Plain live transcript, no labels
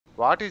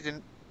What is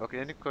in, okay,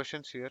 any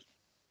questions here?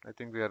 I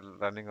think we are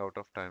running out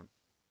of time.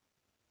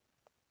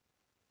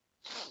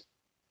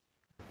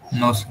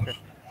 No, sir. Okay.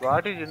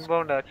 What is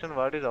inbound action?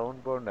 What is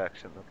outbound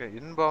action? Okay.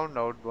 Inbound,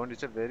 outbound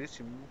is a very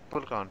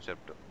simple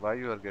concept. Why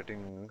you are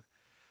getting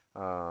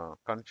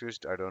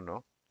confused, I don't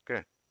know.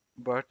 Okay.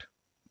 But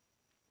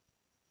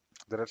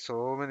there are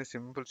so many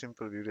simple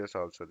videos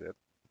also there.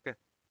 Okay.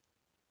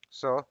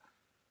 So,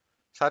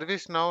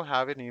 service now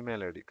have an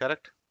email ID,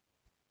 correct?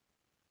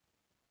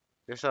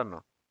 Yes or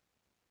no?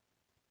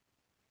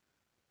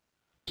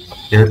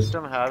 Yes.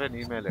 System have an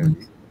email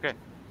ID. Okay.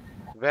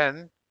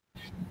 When,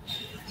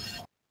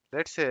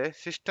 let's say,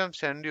 system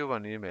send you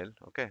one email,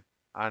 okay,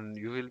 and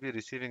you will be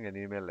receiving an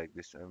email like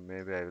this.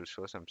 Maybe I will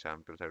show some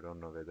samples. I don't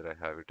know whether I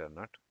have it or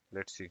not.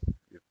 Let's see.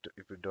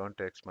 If it don't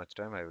takes much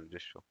time, I will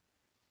just show.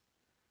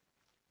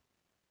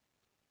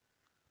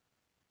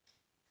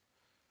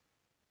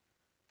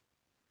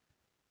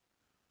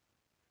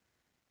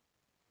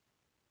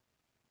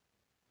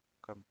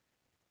 Come,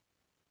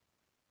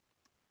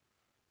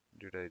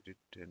 did I did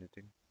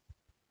anything?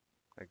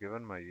 I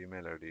given my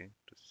email ID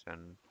to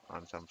send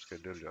on some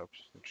scheduled jobs.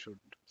 It should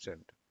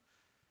send.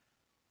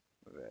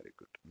 Very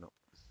good. No.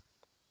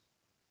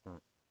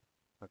 Hmm.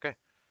 Okay,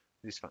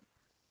 this one.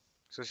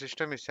 So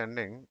system is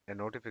sending a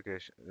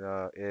notification,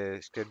 a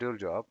scheduled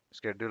job,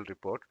 scheduled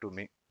report to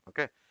me.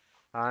 Okay,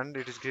 and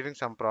it is giving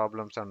some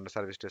problems on the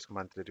service desk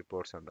monthly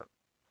reports and all.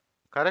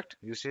 Correct?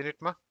 You seen it,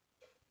 ma?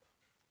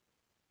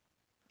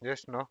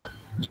 Yes, no?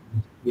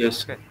 Yes,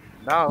 sir. Okay.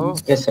 Now,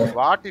 Yes, sir.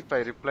 what if I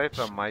reply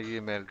from my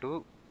email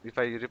to, if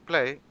I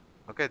reply,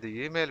 okay,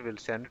 the email will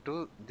send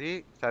to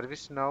the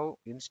ServiceNow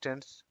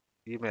instance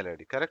email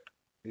ID. Correct?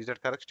 Is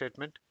that correct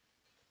statement?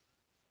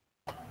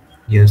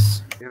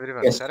 Yes.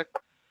 Everyone, Yes. correct?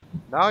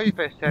 Now, if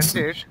I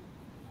send it,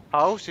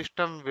 how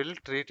system will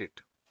treat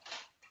it?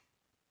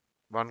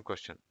 One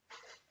question.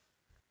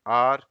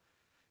 Or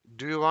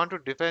do you want to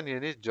define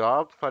any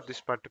job for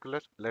this particular?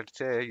 Let's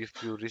say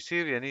if you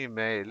receive any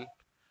mail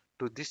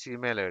to this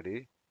email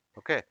ID,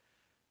 okay,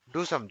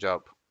 do some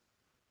job.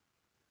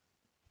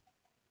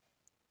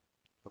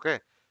 Okay,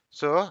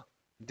 so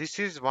this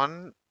is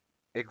one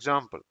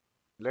example.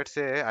 Let's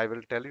say I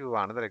will tell you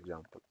another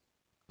example.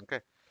 Okay,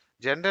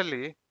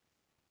 generally,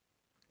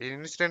 an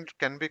incident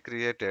can be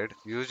created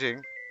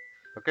using,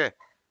 okay,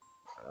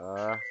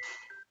 uh,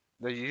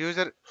 the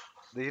user,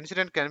 the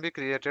incident can be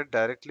created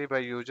directly by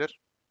user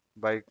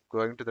by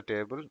going to the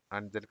table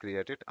and then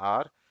create it,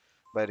 or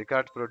by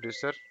record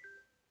producer.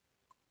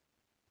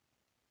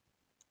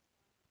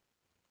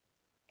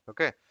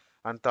 Okay,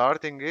 and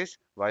third thing is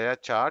via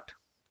chat.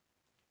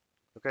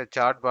 Okay,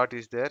 chat bot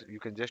is there. You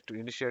can just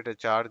initiate a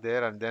chat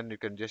there, and then you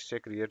can just say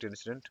create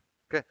incident.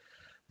 Okay,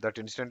 that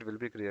incident will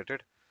be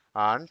created,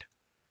 and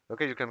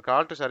okay, you can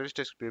call to service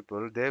desk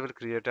people. They will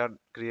create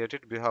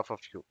it behalf of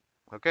you.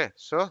 Okay,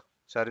 so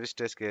service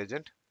desk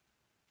agent.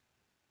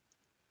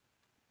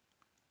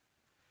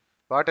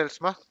 What else,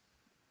 ma?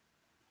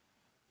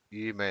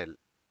 Email.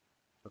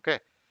 Okay,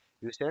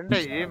 you send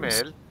a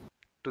email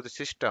to the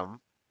system.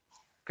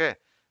 Okay,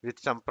 with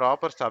some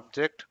proper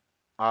subject.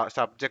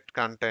 Subject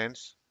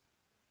contains,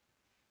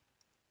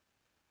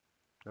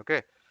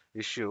 okay,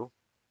 issue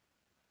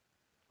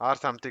or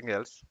something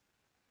else.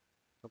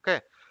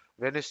 Okay,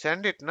 when you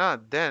send it now,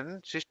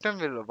 then system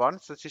will,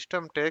 once the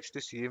system takes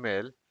this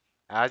email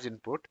as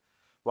input,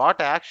 what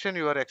action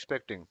you are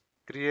expecting?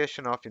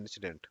 Creation of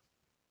incident.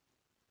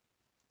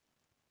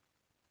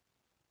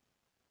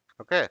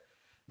 Okay,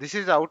 this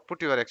is the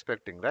output you are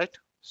expecting, right?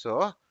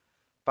 So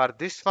for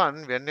this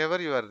one,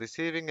 whenever you are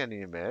receiving an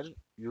email,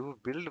 you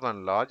build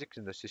one logic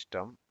in the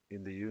system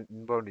in the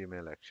inbound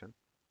email action.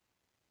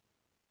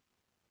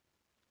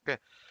 Okay,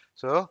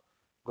 so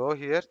go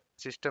here,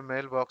 system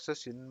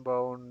mailboxes,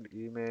 inbound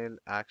email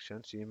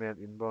actions, email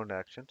inbound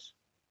actions.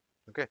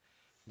 Okay,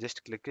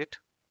 just click it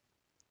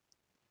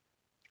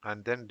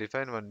and then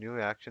define one new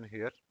action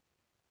here.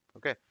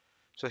 Okay,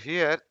 so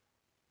here,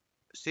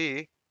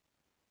 see,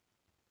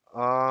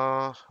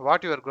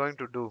 what you are going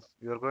to do.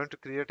 You are going to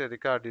create a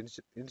record,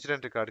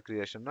 incident record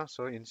creation. No?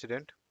 So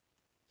incident,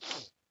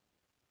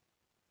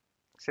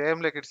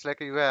 same like it's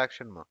like a UI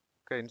action. Ma.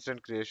 Okay,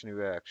 incident creation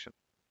UI action.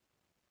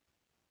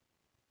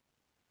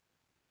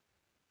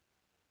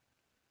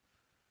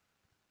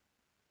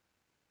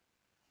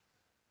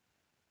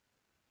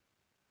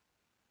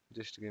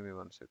 Just give me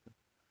 1 second.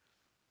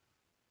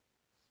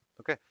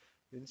 Okay,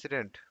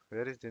 incident.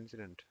 Where is the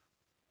incident?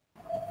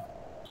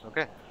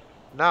 Okay,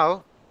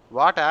 now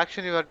what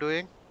action you are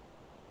doing?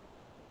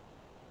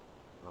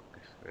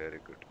 Okay, very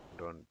good.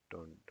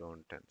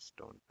 Don't tense.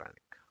 Don't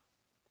panic.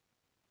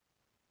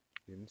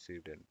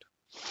 Incident.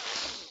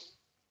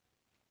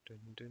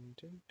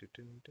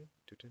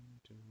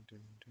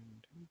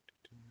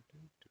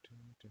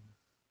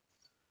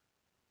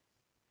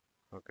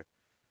 Okay,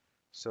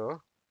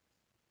 so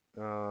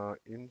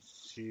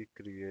inc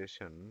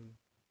creation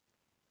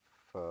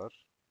for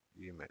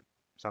email,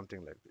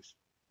 something like this.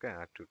 Okay,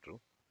 add to true.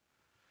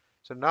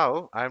 So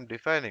now I am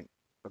defining.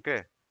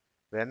 Okay,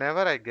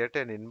 whenever I get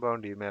an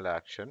inbound email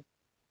action,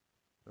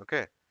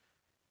 okay,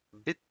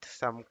 with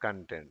some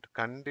content.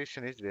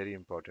 Condition is very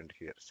important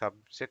here.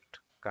 Subject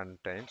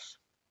contains,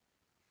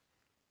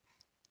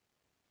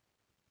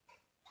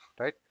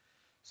 right?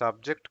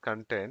 Subject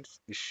contains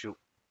issue.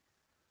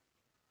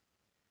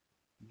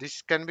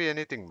 This can be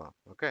anything, ma.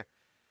 Okay,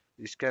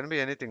 this can be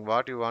anything.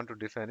 What you want to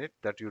define it,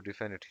 that you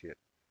define it here.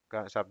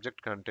 Subject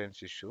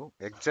contains issue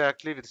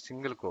exactly with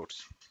single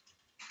quotes.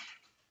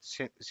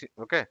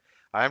 Okay,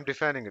 I am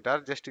defining it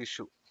or just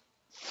issue.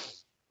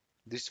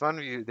 This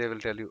one they will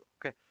tell you.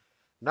 Okay,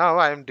 now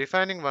I am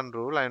defining one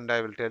rule and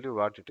I will tell you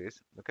what it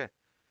is. Okay,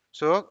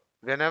 so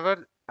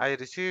whenever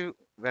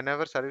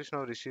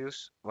ServiceNow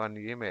receives one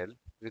email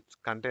with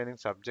containing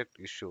subject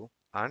issue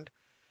and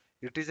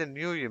it is a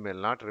new email,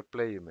 not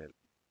reply email.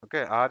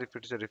 Okay, or if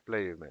it is a reply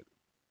email.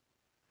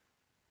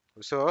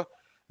 So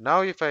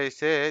now if I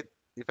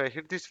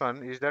hit this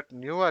one, is that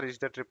new or is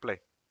that reply?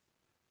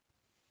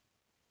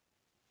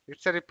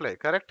 It's a reply,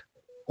 correct?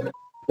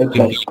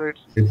 Reply. So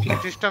it's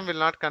Reply. system will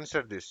not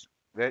consider this.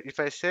 Where if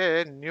I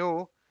say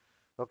new,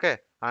 okay,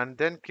 and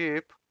then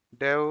keep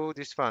dev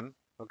this one,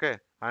 okay,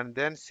 and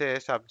then say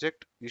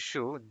subject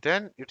issue,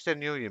 then it's a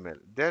new email.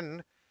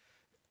 Then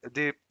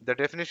the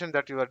definition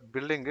that you are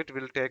building it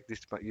will take this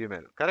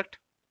email, correct?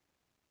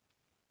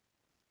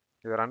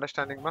 You are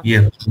understanding, ma?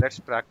 Yeah. Let's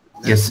practice.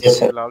 Yes. Let's Yes, we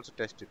sir. will also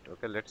test it.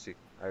 Okay, let's see.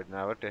 I've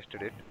never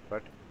tested it,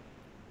 but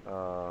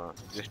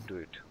just do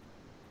it.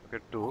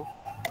 Okay, two.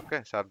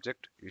 Okay,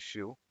 subject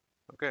issue.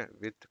 Okay,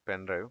 with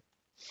pen drive.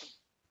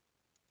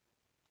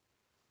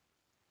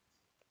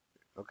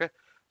 Okay,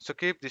 so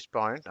keep this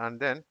point and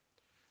then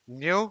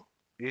new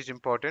is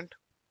important.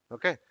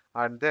 Okay,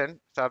 and then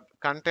sub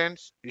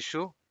contents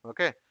issue.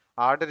 Okay,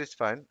 order is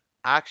fine.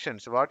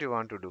 Actions, what you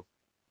want to do.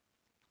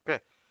 Okay,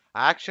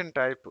 action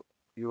type,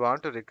 you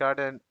want to record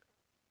an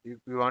you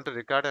want to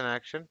record an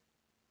action.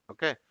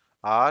 Okay,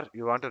 or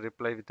you want to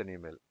reply with an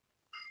email.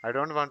 I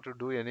don't want to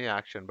do any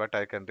action, but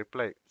I can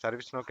reply.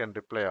 ServiceNow can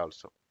reply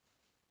also.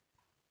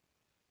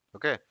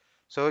 Okay,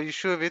 so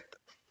issue with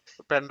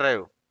pen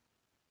drive.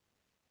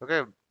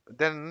 Okay,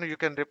 then you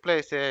can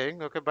reply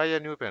saying, okay, buy a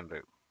new pen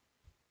drive.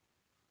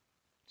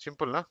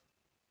 Simple, na?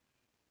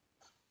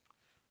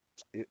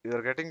 You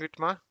are getting it,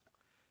 ma?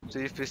 So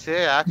if you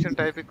say action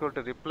type equal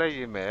to reply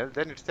email,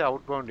 then it's the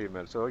outbound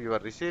email. So you are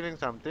receiving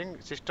something,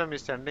 system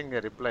is sending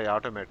a reply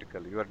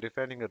automatically. You are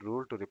defining a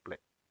rule to reply.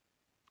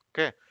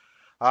 Okay.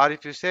 Or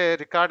if you say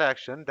record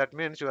action, that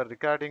means you are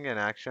recording an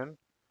action,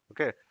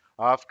 okay,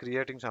 of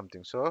creating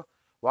something. So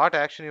what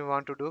action you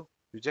want to do?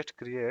 You just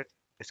create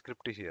a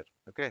script here.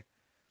 Okay.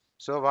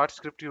 So what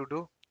script you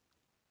do?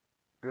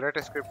 You write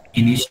a script.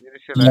 Initial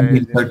Initialize,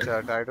 insert.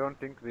 insert. I don't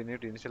think we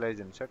need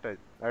initialize, insert.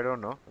 I don't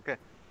know. Okay.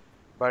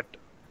 But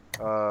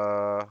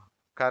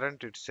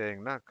current it's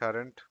saying na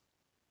current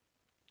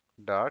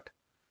dot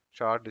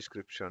short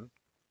description,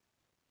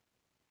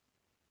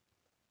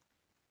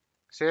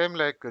 same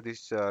like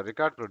this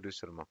record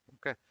producer ma.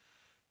 Okay,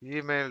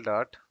 email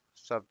dot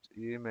sub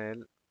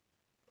email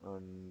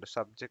and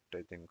subject,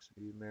 I think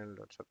email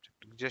dot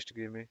subject. Just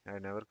give me, I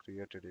never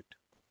created it.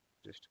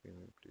 Just give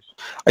me please.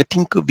 I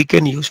think we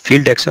can use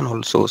field action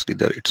also,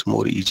 Sridhar. It's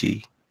more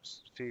easy.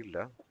 Field,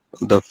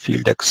 The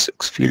field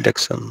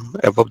action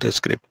above the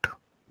script.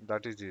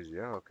 that is easy.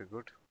 Yeah, okay,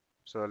 good.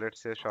 So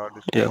let's say short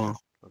Yeah. description.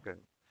 Okay,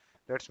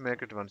 let's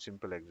make it one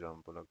simple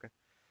example. Okay,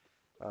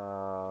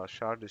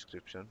 short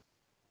description.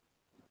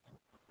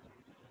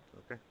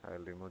 Okay,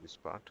 I'll remove this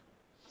part.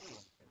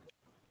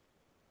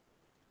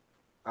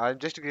 I'm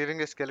just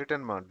giving a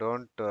skeleton man.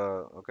 Don't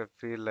okay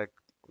feel like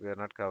we are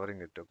not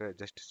covering it. Okay,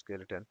 just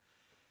skeleton.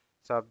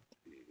 Sub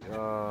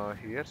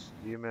here's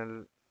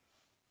email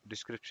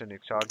description.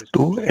 Short Two,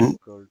 description and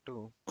equal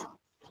to.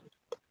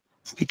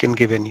 we can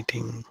give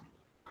anything.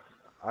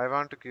 I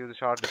want to give the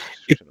short It,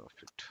 description of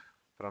it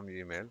from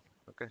email.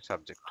 Okay,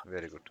 subject.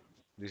 Very good.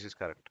 This is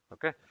correct.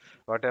 Okay,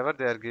 whatever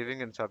they are giving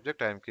in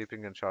subject, I am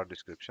keeping in short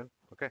description.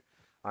 Okay,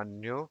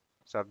 and new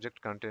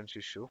subject contains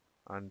issue,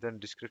 and then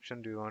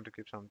description. Do you want to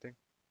keep something?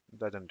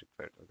 Doesn't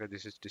require. Okay,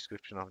 this is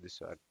description of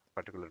this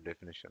particular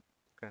definition.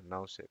 Okay,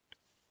 now save.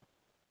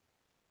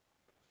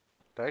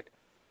 Right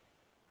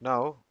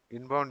now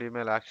inbound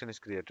email action is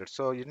created.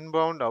 So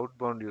inbound,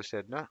 outbound, you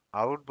said na.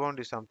 Outbound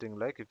is something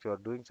like if you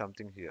are doing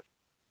something here,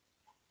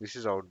 this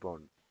is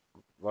outbound.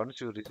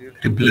 Once you receive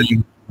Reply.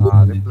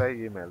 reply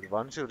email,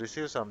 once you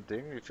receive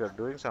something, if you are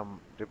doing some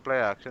reply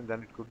action,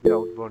 then it could be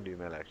outbound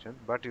email action.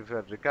 But if you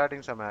are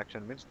recording some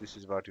action, means this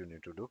is what you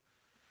need to do,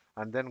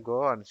 and then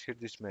go and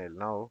hit this mail.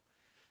 Now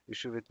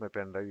issue with my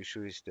pen drive,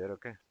 issue is there.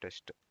 Okay,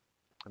 test.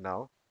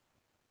 Now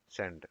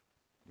send.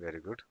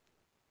 Very good.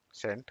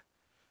 Sent.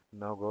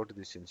 Now go to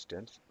this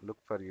instance, look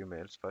for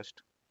emails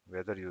first,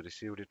 whether you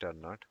received it or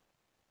not.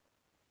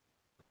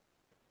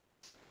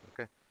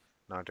 Okay,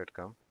 not yet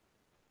come,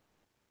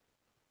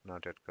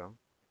 not yet come.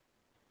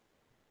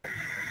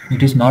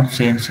 It is not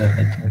same, sir.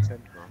 I I think.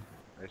 sent, mom.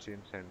 I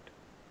seen sent.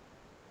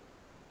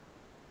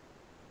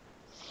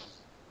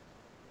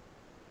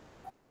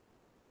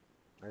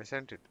 I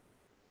sent it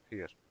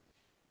here.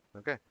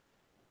 Okay,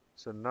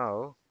 so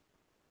now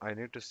I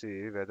need to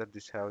see whether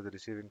this have the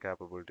receiving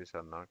capabilities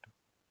or not.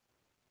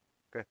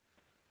 Okay,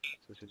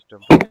 so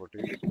system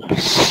properties.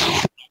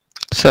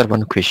 Sir,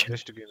 one question.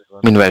 Just give me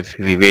one Meanwhile,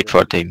 second. we wait for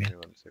Just the give email. me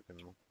 1 second.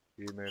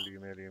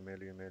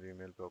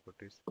 Email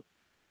properties.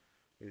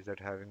 Is that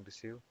having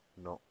receive?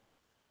 No.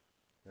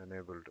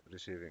 Enabled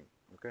receiving.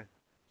 Okay,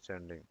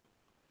 sending.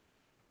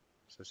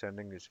 So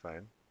sending is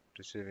fine.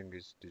 Receiving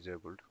is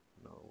disabled.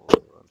 No,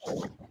 1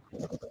 second.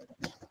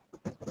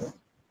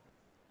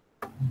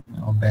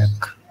 Now back.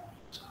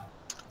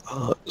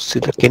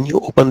 Siddharth, can you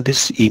open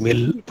this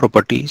email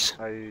properties?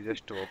 I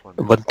just opened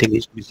it. One thing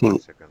is One missing.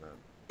 second.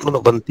 No,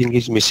 one thing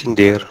is missing I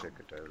there. will check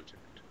it. I will check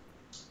it.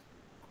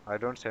 I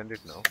don't send it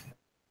now.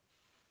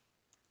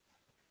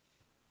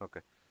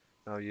 Okay.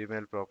 Now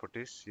email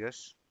properties.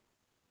 Yes.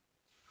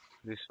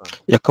 This one.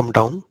 Yeah, come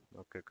down.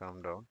 Okay,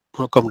 calm down.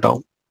 No, come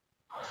down.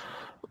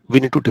 We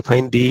need to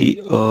define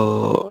the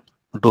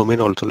domain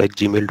also, like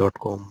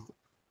gmail.com.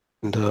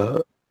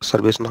 The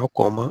Servicenow,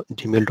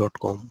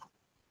 gmail.com.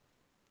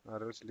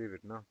 Or else leave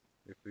it now.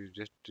 If we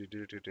just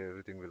delete it,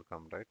 everything will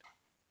come, right?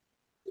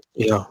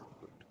 Yeah.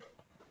 Good.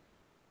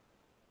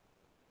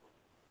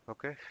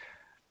 Okay.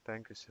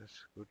 Thank you, sir.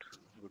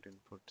 Good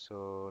input.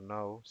 So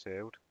now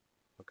saved.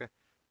 Okay.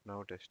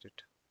 Now test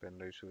it. Pen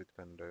drive, issue with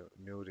pen drive.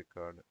 New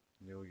record.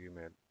 New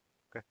email.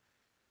 Okay.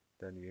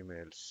 Then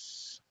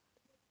emails.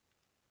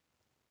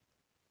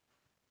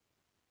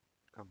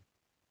 Come.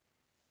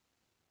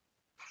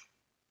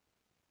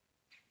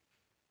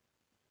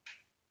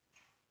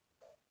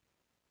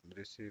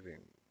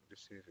 Receiving.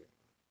 Receiving.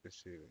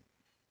 Receiving.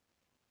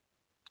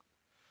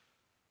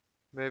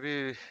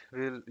 Maybe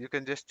you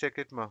can just check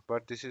it, ma.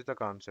 But this is the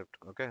concept.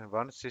 Okay.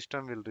 Once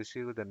system will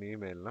receive an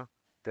email, no,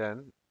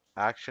 then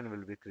action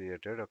will be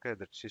created. Okay.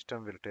 That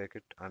system will take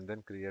it and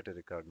then create a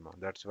record, ma.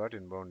 That's what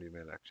inbound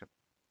email action.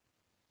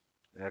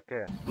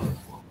 Okay.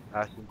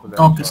 As simple as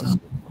Okay, sir.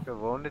 possible. Okay.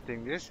 Only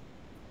thing is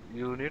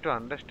you need to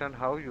understand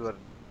how you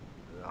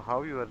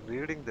are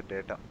reading the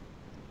data.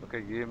 Okay.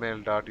 Email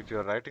dot. If you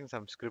are writing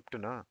some script,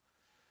 na,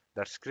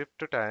 that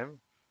script time.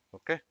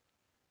 Okay.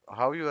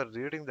 How you are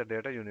reading the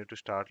data, you need to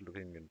start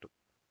looking into.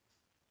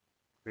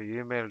 Okay,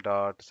 email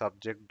dot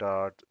subject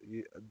dot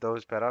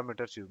those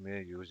parameters you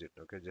may use it.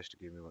 Okay, just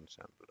give me one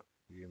sample.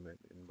 Email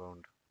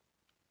inbound.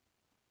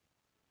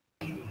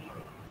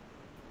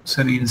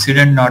 Sir,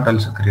 incident not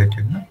also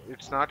created, no?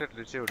 It's not yet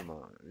received, ma.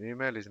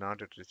 Email is not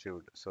yet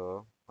received,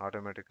 so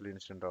automatically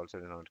instant also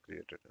is not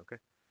created. Okay,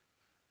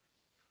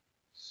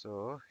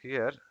 so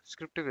here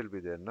script will be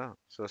there now.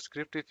 So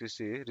script, if you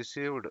see,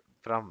 received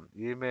from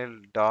email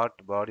dot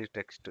body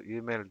text,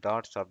 email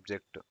dot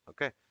subject.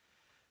 Okay,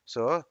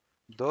 so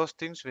those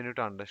things we need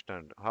to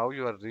understand how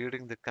you are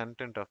reading the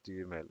content of the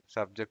email,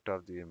 subject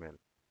of the email.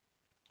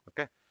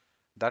 Okay,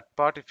 that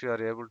part if you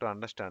are able to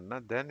understand, na,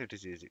 then it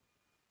is easy.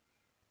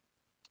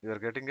 You are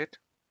getting it?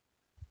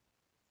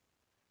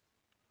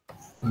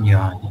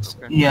 Yeah, yes.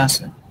 Okay. Yeah,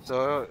 sir.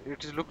 So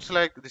looks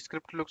like the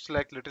script looks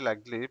like little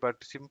ugly, but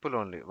simple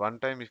only. One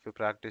time if you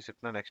practice it,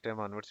 na, next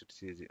time onwards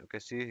it's easy. Okay,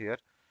 see here,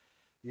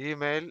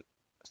 email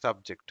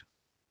subject.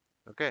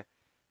 Okay,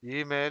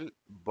 email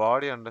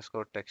body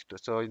underscore text.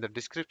 So in the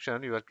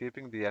description, you are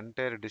keeping the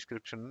entire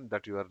description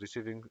that you are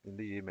receiving in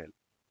the email.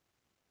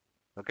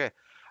 Okay,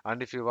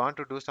 and if you want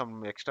to do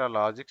some extra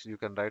logics, you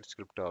can write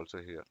script also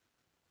here.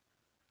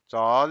 So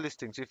all these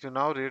things, if you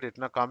now read it,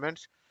 now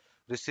comments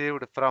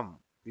received from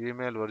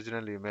email,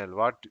 original email,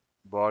 what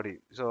body.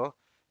 So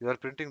you are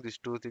printing these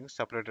two things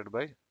separated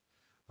by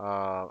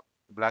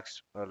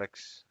blacks,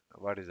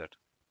 what is that?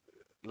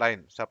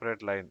 Line,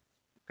 separate line.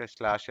 Okay,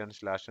 slash n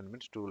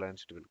means two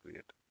lines it will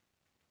create.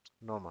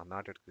 No, ma,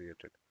 not yet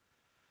created.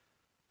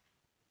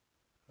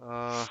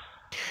 Uh,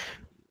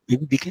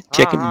 Maybe we can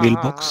check in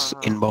mailbox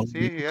inbound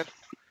See mail. here,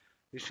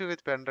 issue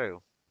with pen drive.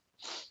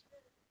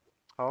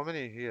 How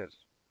many here?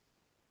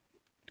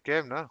 It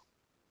came, na?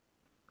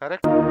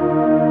 Correct?